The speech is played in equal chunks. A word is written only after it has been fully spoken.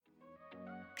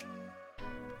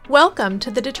Welcome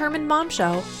to the Determined Mom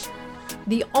Show,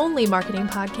 the only marketing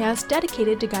podcast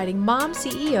dedicated to guiding mom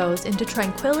CEOs into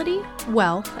tranquility,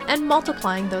 wealth, and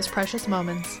multiplying those precious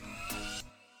moments.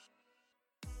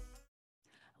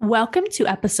 Welcome to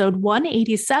episode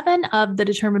 187 of the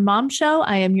Determined Mom Show.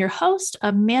 I am your host,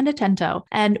 Amanda Tento,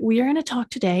 and we are going to talk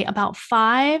today about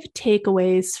 5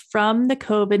 takeaways from the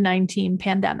COVID-19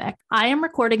 pandemic. I am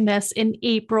recording this in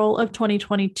April of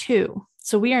 2022.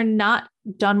 So we are not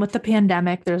done with the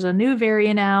pandemic. There's a new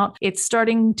variant out. It's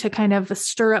starting to kind of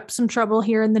stir up some trouble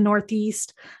here in the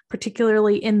Northeast,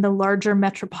 particularly in the larger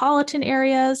metropolitan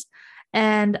areas.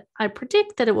 And I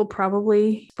predict that it will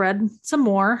probably spread some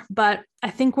more, but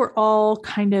I think we're all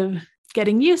kind of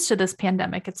getting used to this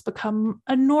pandemic. It's become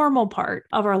a normal part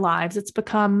of our lives. It's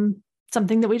become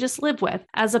something that we just live with,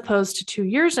 as opposed to 2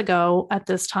 years ago at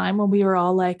this time when we were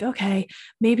all like, okay,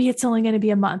 maybe it's only going to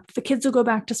be a month. The kids will go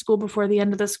back to school before the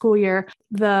end of the school year.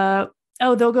 They'll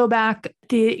go back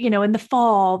in the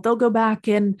fall, they'll go back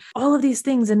in all of these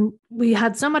things. And we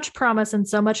had so much promise and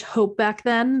so much hope back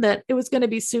then that it was going to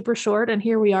be super short. And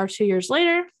here we are 2 years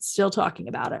later, still talking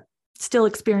about it, still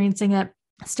experiencing it,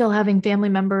 still having family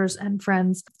members and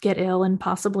friends get ill, and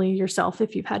possibly yourself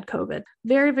if you've had COVID.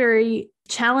 Very, very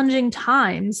challenging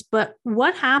times. But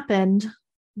what happened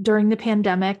during the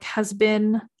pandemic has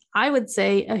been, I would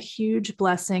say, a huge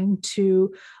blessing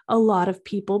to a lot of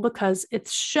people because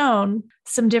it's shown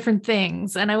some different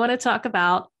things. And I want to talk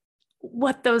about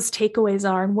what those takeaways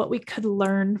are and what we could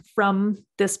learn from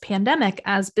this pandemic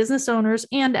as business owners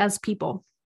and as people.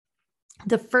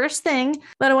 The first thing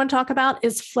that I want to talk about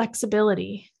is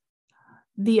flexibility.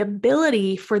 The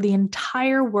ability for the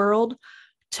entire world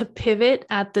to pivot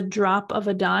at the drop of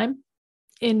a dime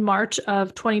in March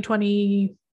of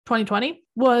 2020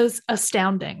 was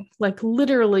astounding. Like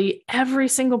literally every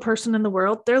single person in the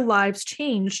world, their lives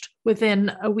changed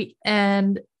within a week.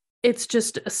 And it's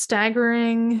just a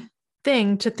staggering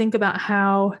thing to think about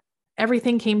how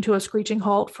everything came to a screeching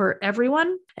halt for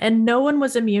everyone. And no one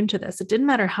was immune to this. It didn't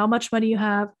matter how much money you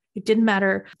have. It didn't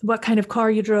matter what kind of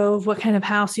car you drove, what kind of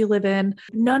house you live in.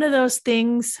 None of those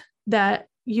things that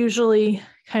usually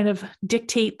kind of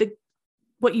dictate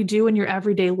what you do in your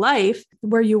everyday life,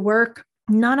 where you work,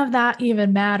 none of that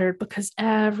even mattered because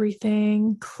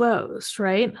everything closed,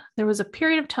 right? There was a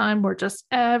period of time where just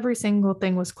every single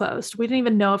thing was closed. We didn't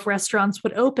even know if restaurants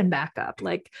would open back up.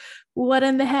 Like, what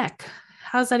in the heck?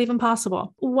 How's that even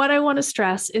possible? What I want to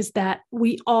stress is that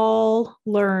we all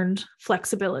learned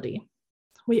flexibility.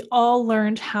 We all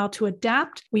learned how to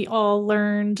adapt. We all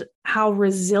learned how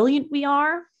resilient we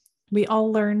are. We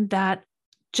all learned that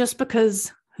just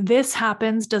because this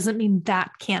happens doesn't mean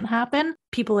that can't happen.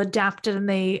 People adapted and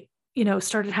they,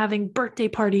 started having birthday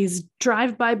parties,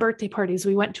 drive-by birthday parties.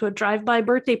 We went to a drive-by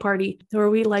birthday party where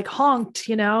we honked,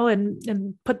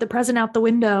 and put the present out the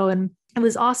window, and it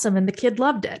was awesome. And the kid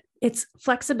loved it. It's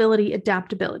flexibility,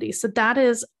 adaptability. So that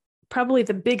is probably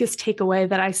the biggest takeaway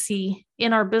that I see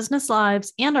in our business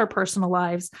lives and our personal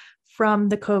lives from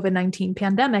the COVID-19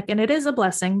 pandemic. And it is a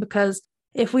blessing because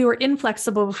if we were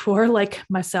inflexible before, like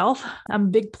myself, I'm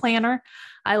a big planner.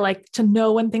 I like to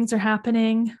know when things are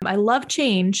happening. I love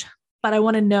change, but I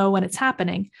want to know when it's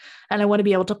happening and I want to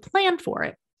be able to plan for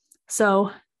it.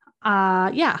 So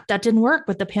that didn't work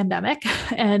with the pandemic.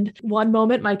 And one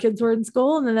moment my kids were in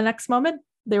school and then the next moment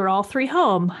they were all 3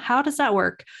 home. How does that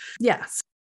work? Yes.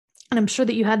 And I'm sure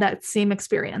that you had that same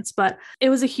experience, but it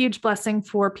was a huge blessing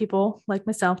for people like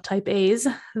myself, type A's,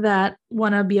 that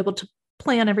want to be able to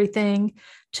plan everything,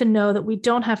 to know that we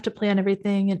don't have to plan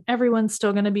everything and everyone's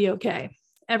still going to be okay.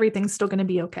 Everything's still going to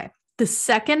be okay. The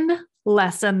second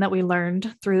lesson that we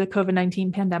learned through the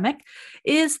COVID-19 pandemic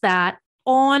is that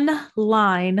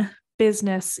online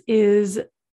business is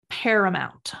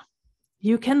paramount.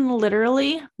 You can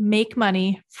literally make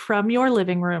money from your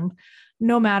living room,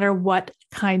 no matter what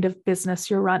kind of business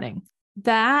you're running.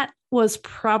 That was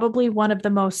probably one of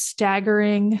the most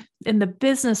staggering in the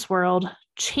business world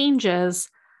changes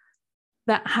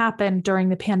that happened during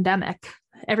the pandemic.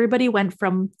 Everybody went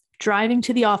from driving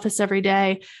to the office every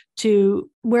day to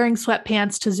wearing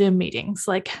sweatpants to Zoom meetings.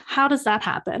 Like, how does that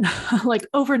happen? Like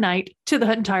overnight to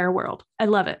the entire world. I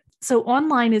love it. So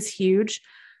online is huge.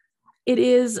 It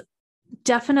is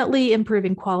definitely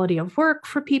improving quality of work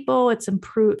for people. It's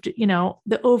improved,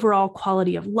 the overall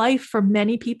quality of life for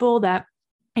many people that,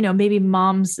 maybe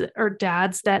moms or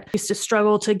dads that used to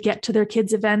struggle to get to their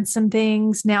kids' events and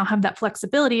things now have that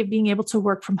flexibility of being able to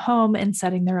work from home and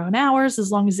setting their own hours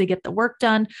as long as they get the work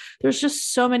done. There's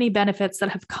just so many benefits that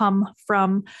have come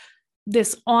from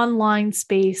this online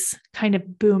space kind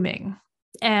of booming.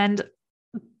 And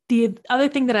The other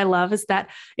thing that I love is that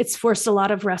it's forced a lot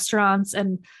of restaurants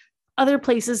and other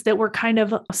places that were kind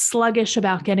of sluggish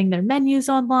about getting their menus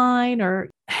online or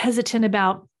hesitant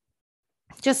about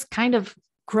just kind of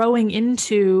growing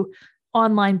into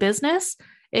online business.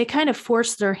 It kind of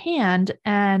forced their hand.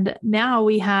 And now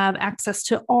we have access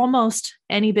to almost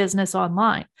any business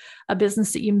online. A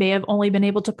business that you may have only been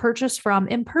able to purchase from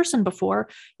in person before,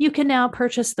 you can now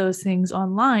purchase those things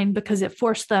online because it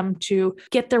forced them to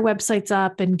get their websites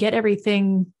up and get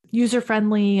everything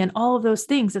user-friendly and all of those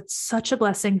things. It's such a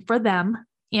blessing for them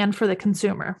and for the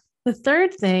consumer. The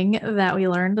third thing that we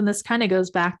learned, and this kind of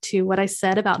goes back to what I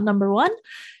said about number one,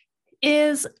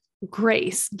 is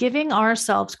grace, giving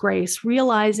ourselves grace,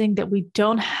 realizing that we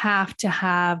don't have to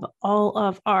have all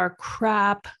of our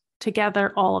crap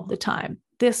together all of the time.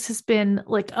 This has been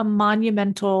like a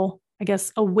monumental, I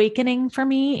guess, awakening for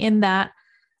me in that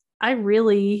I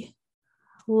really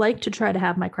like to try to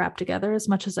have my crap together as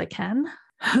much as I can.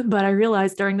 But I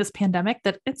realized during this pandemic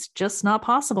that it's just not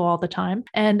possible all the time.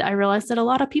 And I realized that a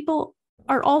lot of people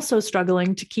are also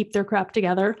struggling to keep their crap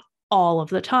together all of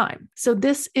the time. So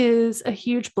this is a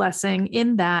huge blessing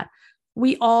in that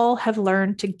we all have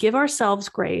learned to give ourselves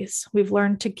grace. We've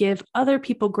learned to give other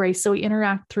people grace. So we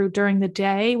interact through during the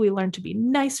day. We learn to be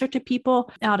nicer to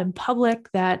people out in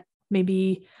public that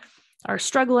maybe are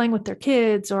struggling with their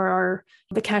kids, or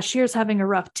the cashier's having a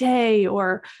rough day,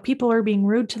 or people are being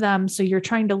rude to them. So you're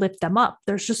trying to lift them up.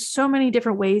 There's just so many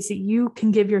different ways that you can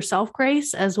give yourself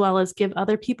grace as well as give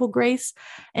other people grace.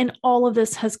 And all of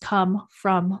this has come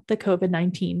from the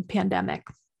COVID-19 pandemic.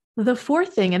 The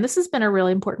fourth thing, and this has been a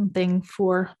really important thing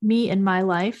for me in my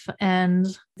life and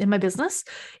in my business,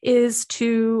 is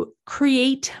to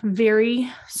create very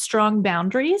strong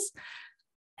boundaries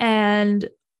and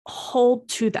hold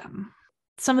to them.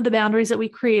 Some of the boundaries that we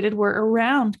created were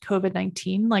around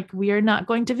COVID-19, like we are not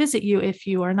going to visit you if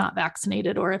you are not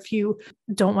vaccinated, or if you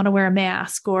don't want to wear a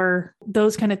mask, or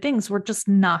those kind of things. We're just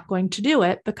not going to do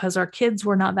it because our kids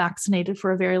were not vaccinated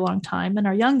for a very long time. And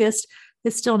our youngest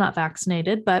is still not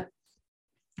vaccinated, but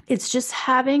it's just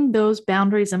having those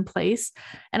boundaries in place.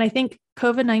 And I think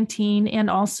COVID-19 and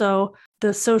also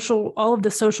all of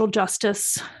the social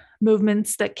justice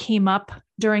movements that came up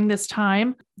during this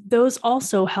time, those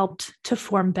also helped to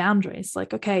form boundaries.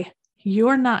 Like, okay,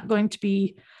 you're not going to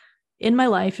be in my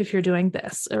life if you're doing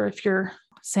this, or if you're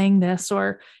saying this,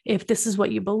 or if this is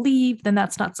what you believe, then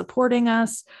that's not supporting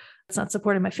us. That's not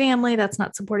supporting my family. That's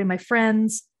not supporting my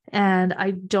friends. And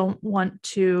I don't want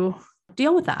to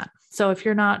deal with that. So if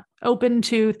you're not open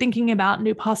to thinking about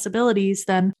new possibilities,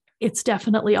 then it's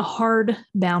definitely a hard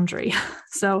boundary.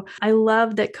 So I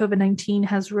love that COVID-19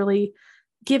 has really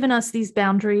given us these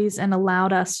boundaries and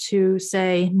allowed us to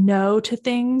say no to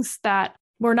things that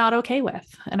we're not okay with.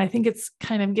 And I think it's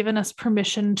kind of given us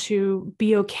permission to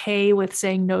be okay with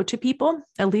saying no to people,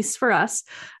 at least for us,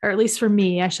 or at least for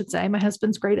me, I should say. My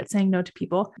husband's great at saying no to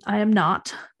people. I am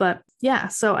not. But yeah,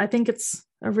 so I think it's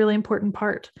a really important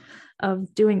part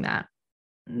of doing that,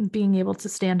 being able to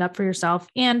stand up for yourself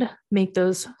and make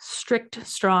those strict,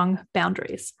 strong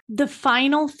boundaries. The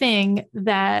final thing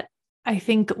that I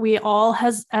think we all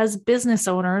as business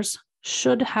owners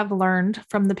should have learned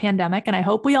from the pandemic, and I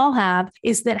hope we all have,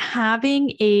 is that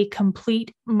having a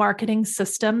complete marketing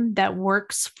system that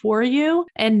works for you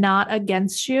and not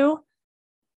against you,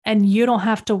 and you don't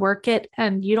have to work it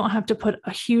and you don't have to put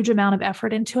a huge amount of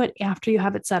effort into it after you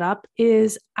have it set up,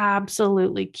 is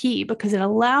absolutely key, because it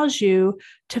allows you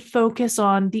to focus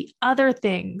on the other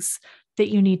things that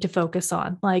you need to focus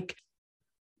on. Like,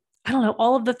 I don't know,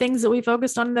 all of the things that we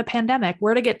focused on in the pandemic,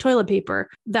 where to get toilet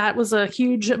paper. That was a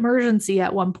huge emergency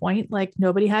at one point. Like,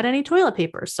 nobody had any toilet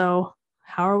paper. So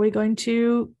how are we going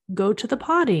to go to the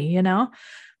potty?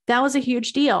 That was a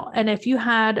huge deal. And if you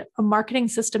had a marketing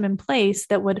system in place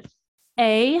that would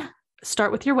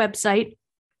start with your website,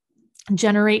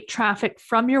 generate traffic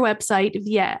from your website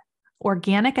via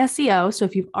organic SEO. So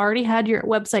if you've already had your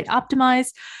website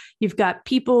optimized, you've got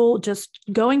people just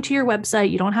going to your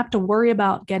website, you don't have to worry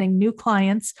about getting new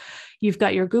clients. You've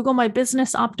got your Google My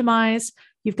Business optimized.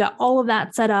 You've got all of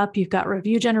that set up. You've got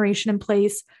review generation in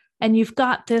place, and you've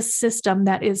got this system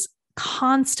that is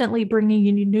constantly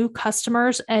bringing you new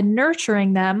customers and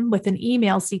nurturing them with an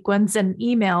email sequence and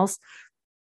emails.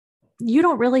 You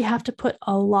don't really have to put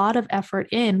a lot of effort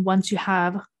in once you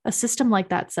have a system like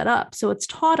that set up. So it's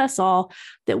taught us all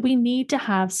that we need to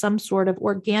have some sort of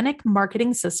organic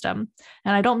marketing system.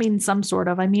 And I don't mean some sort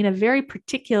of, I mean a very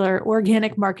particular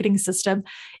organic marketing system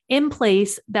in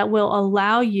place that will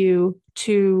allow you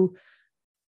to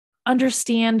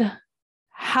understand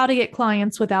how to get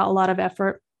clients without a lot of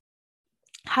effort,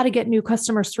 how to get new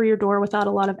customers through your door without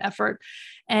a lot of effort,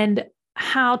 and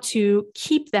how to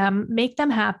keep them, make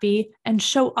them happy, and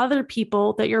show other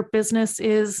people that your business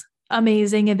is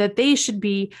amazing and that they should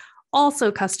be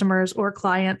also customers or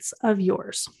clients of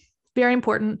yours. Very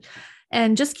important.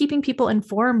 And just keeping people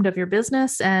informed of your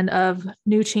business and of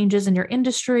new changes in your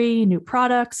industry, new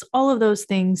products, all of those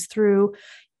things through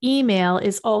email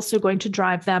is also going to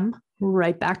drive them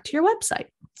right back to your website.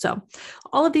 So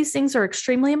all of these things are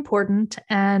extremely important.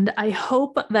 And I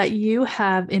hope that you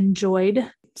have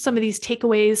enjoyed some of these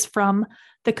takeaways from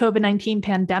the COVID-19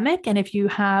 pandemic. And if you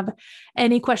have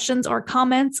any questions or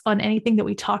comments on anything that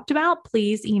we talked about,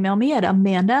 please email me at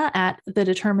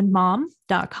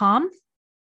amanda@thedeterminedmom.com.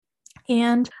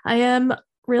 And I am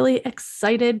really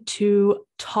excited to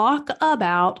talk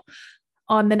about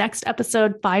on the next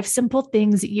episode, 5 simple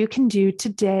things that you can do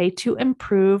today to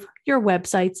improve your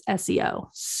website's SEO.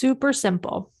 Super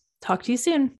simple. Talk to you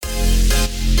soon.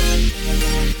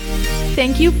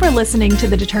 Thank you for listening to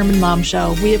the Determined Mom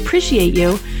Show. We appreciate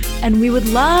you, and we would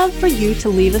love for you to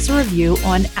leave us a review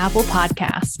on Apple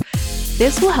Podcasts.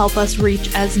 This will help us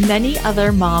reach as many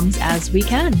other moms as we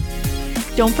can.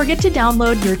 Don't forget to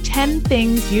download your 10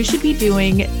 things you should be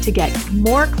doing to get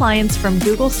more clients from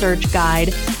Google Search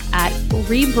Guide at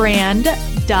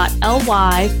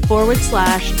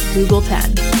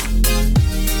rebrand.ly/Google10.